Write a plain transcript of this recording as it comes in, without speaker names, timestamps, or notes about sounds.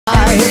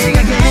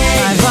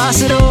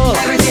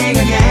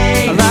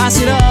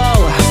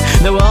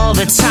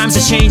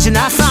to change, and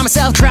I find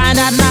myself crying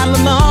out, not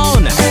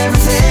alone.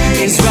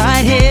 Everything is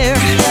right here,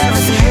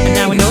 and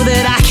now we know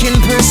that I can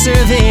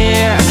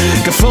persevere,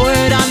 go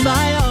forward on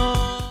my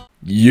own.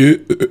 Yeah,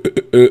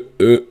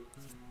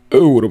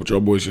 oh, what up with y'all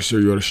boys? Yes sir,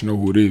 you already know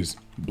who it is.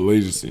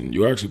 Blazerson.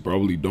 You actually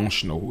probably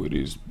don't know who it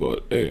is,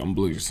 but hey, I'm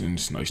Blazerson.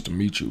 It's nice to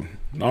meet you.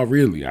 Not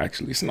really,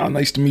 actually. It's not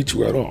nice to meet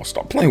you at all.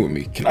 Stop playing with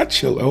me. Can I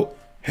chill out?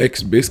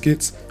 Hex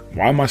biscuits?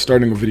 Why am I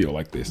starting a video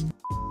like this?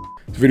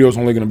 This video is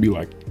only gonna be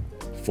like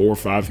 4 or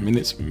 5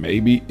 minutes,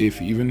 maybe, if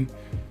even.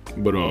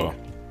 But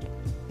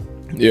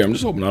yeah, I'm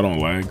just hoping I don't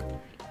lag.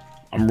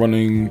 I'm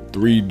running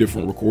 3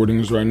 different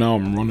recordings right now.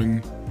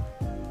 I'm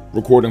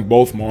recording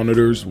both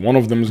monitors. One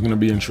of them is gonna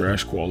be in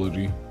trash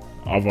quality.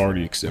 I've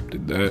already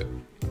accepted that.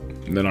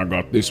 And then I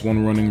got this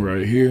one running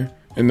right here.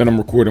 And then I'm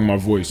recording my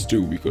voice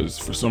too, because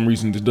for some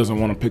reason this doesn't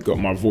want to pick up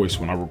my voice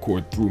when I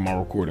record through my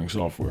recording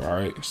software.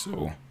 Alright,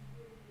 so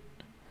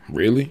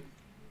really?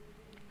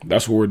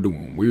 That's what we're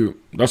doing.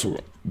 That's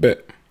what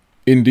bet.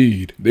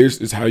 Indeed. This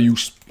is how you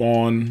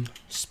spawn.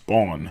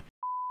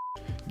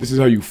 This is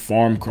how you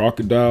farm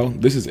crocodile.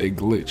 This is a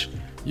glitch.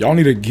 Y'all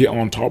need to get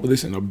on top of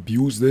this and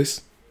abuse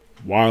this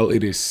while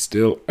it is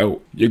still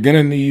out. You're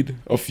gonna need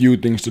a few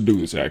things to do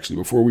this actually.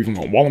 Before we even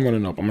go, while I'm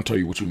running up, I'm gonna tell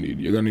you what you need.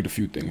 You're gonna need a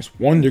few things.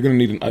 One, you're gonna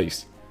need an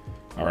ice.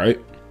 Alright?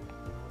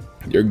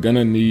 You're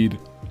gonna need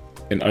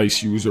an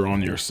ice user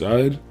on your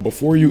side.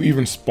 Before you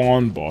even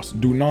spawn boss,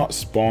 do not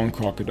spawn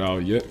crocodile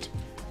yet.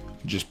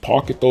 Just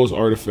pocket those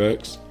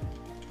artifacts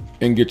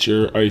and get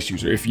your ice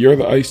user. If you're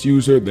the ice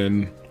user,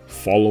 then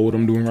follow what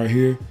I'm doing right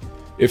here.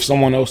 If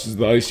someone else is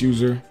the ice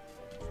user,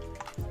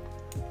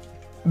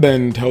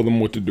 then tell them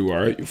what to do. All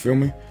right, you feel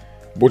me?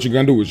 What you're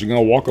gonna do is you're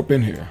gonna walk up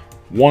in here.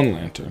 1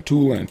 lantern, 2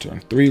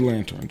 lanterns, 3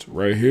 lanterns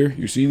right here.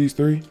 You see these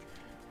 3?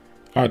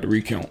 I had to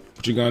recount.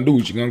 What you're gonna do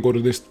is you're gonna go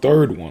to this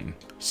 3rd one,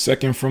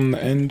 2nd from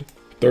the end,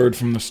 3rd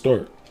from the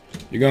start.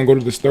 You're gonna go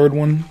to this 3rd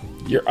one.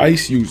 Your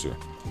ice user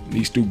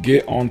needs to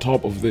get on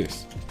top of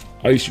this.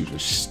 Ice user,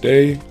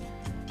 stay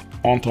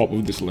on top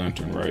of this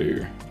lantern right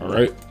here. All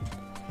right.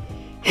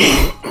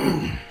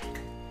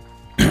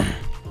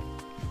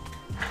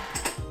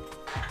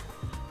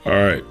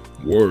 Alright,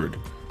 word.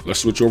 Let's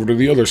switch over to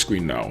the other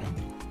screen now.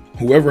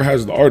 Whoever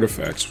has the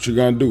artifacts, what you're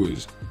gonna do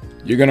is,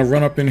 you're gonna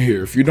run up in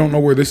here. If you don't know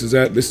where this is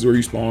at, this is where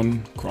you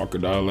spawn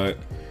crocodile at.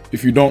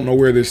 If you don't know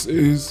where this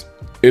is,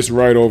 it's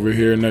right over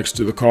here next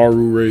to the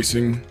Karu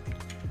racing.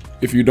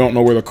 If you don't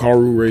know where the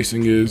Karu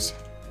racing is,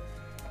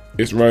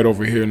 it's right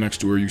over here next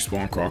to where you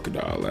spawn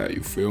crocodile at,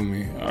 you feel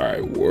me?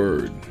 Alright,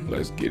 word.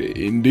 Let's get it.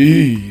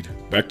 Indeed.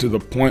 Back to the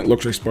point,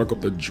 looks like spark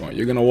up the joint.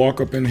 You're gonna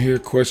walk up in here,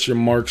 question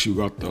marks, you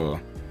got the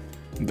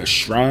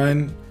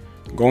shrine.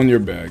 Go in your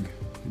bag,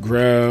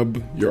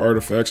 grab your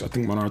artifacts. I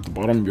think mine are at the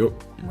bottom. Yup,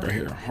 right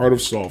here. Heart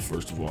of Salt,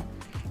 first of all.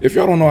 If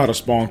y'all don't know how to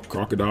spawn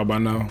crocodile by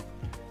now,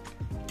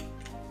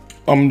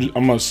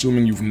 I'm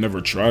assuming you've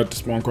never tried to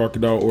spawn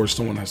crocodile or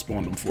someone has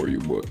spawned them for you,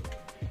 but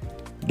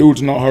dude,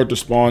 it's not hard to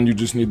spawn. You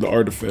just need the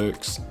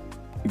artifacts.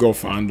 Go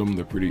find them.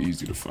 They're pretty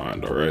easy to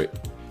find. All right.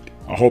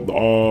 I hope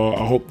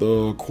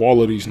the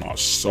quality's not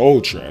so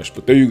trash,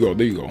 but there you go.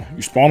 There you go.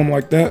 You spawn them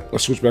like that.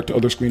 Let's switch back to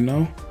other screen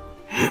now.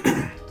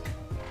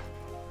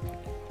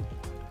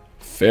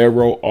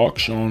 Pharoah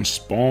Akshan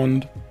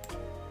spawned.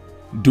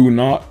 Do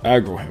not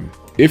aggro him.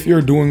 If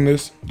you're doing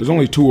this, there's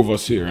only 2 of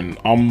us here and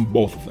I'm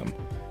both of them.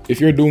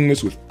 If you're doing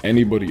this with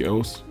anybody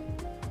else,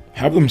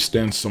 have them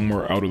stand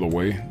somewhere out of the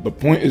way. The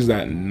point is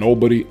that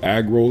nobody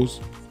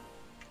aggroes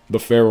the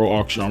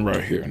Pharoah Akshan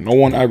right here. No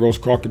one aggroes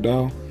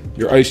crocodile.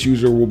 Your ice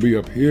user will be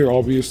up here,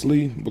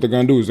 obviously. What they're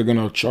gonna do is they're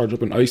gonna charge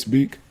up an ice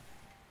beak,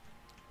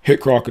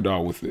 hit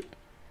crocodile with it.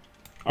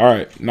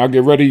 Alright, now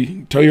get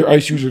ready. Tell your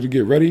ice user to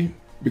get ready,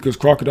 because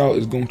crocodile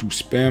is going to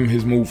spam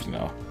his moves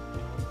now.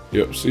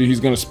 Yep, see, he's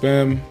gonna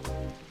spam.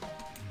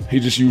 He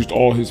just used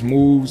all his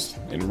moves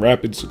in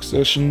rapid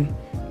succession.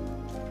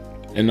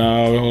 And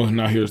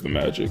now here's the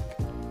magic.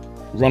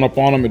 Run up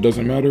on him, it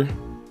doesn't matter.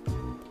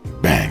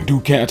 Bang,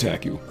 dude can't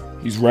attack you.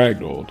 He's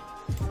ragdolled.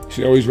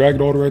 See how he's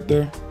ragdolled right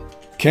there?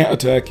 Can't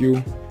attack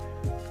you.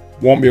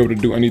 Won't be able to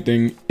do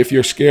anything. If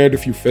you're scared,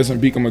 if you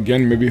pheasant beak him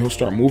again, maybe he'll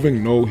start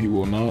moving. No, he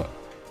will not.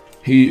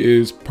 He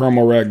is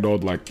perma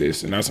ragdolled like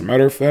this. And as a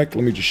matter of fact,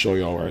 let me just show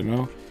y'all right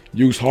now.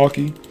 Use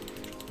haki.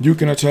 You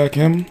can attack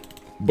him,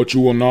 but you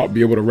will not be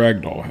able to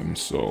ragdoll him.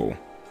 So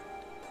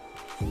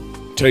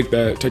take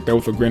that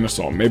with a grain of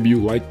salt. Maybe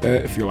you like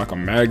that if you're like a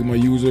magma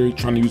user, you're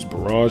trying to use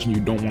barrage and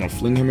you don't want to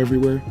fling him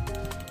everywhere.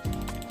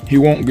 He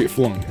won't get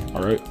flung,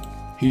 alright?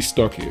 He's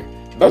stuck here.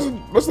 That's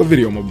the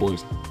video, my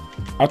boys.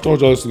 I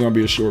told y'all this was gonna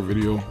be a short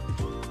video.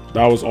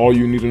 That was all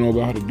you need to know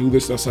about how to do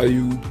this. That's how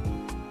you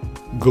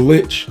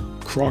glitch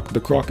the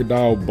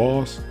crocodile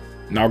boss.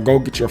 Now go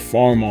get your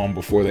farm on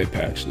before they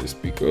patch this,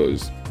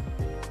 because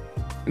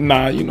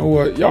nah, you know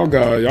what, y'all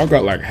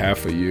got like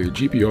half a year.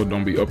 GPO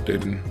don't be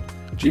updating.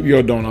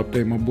 GPO don't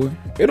update, my boy.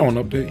 It don't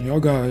update. Y'all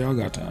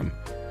got time.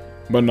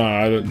 But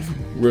nah,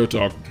 real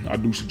talk, I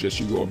do suggest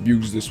you go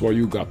abuse this while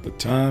you got the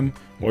time,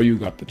 while you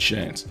got the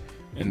chance.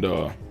 And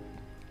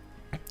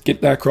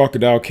get that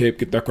crocodile cape,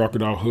 get that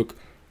crocodile hook,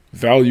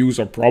 values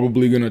are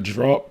probably gonna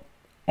drop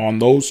on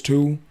those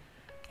two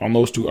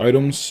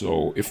items.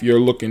 So if you're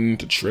looking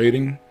into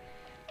trading,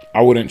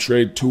 I wouldn't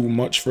trade too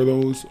much for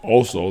those.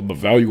 Also, the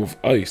value of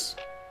ice,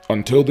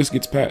 until this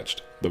gets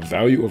patched, the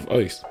value of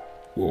ice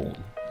will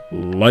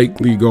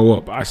likely go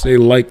up. I say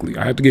likely.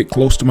 I had to get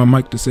close to my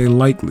mic to say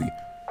likely.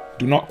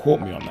 Do not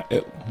quote me on that.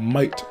 It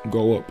might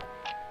go up.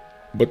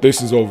 But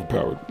this is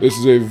overpowered. This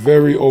is a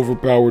very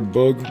overpowered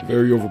bug,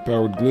 very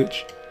overpowered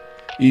glitch.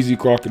 Easy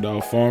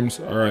crocodile farms.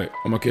 Alright,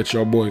 I'm gonna catch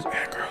y'all boys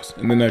and girls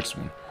in the next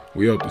one.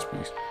 We out this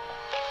piece.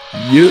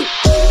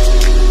 Yeah.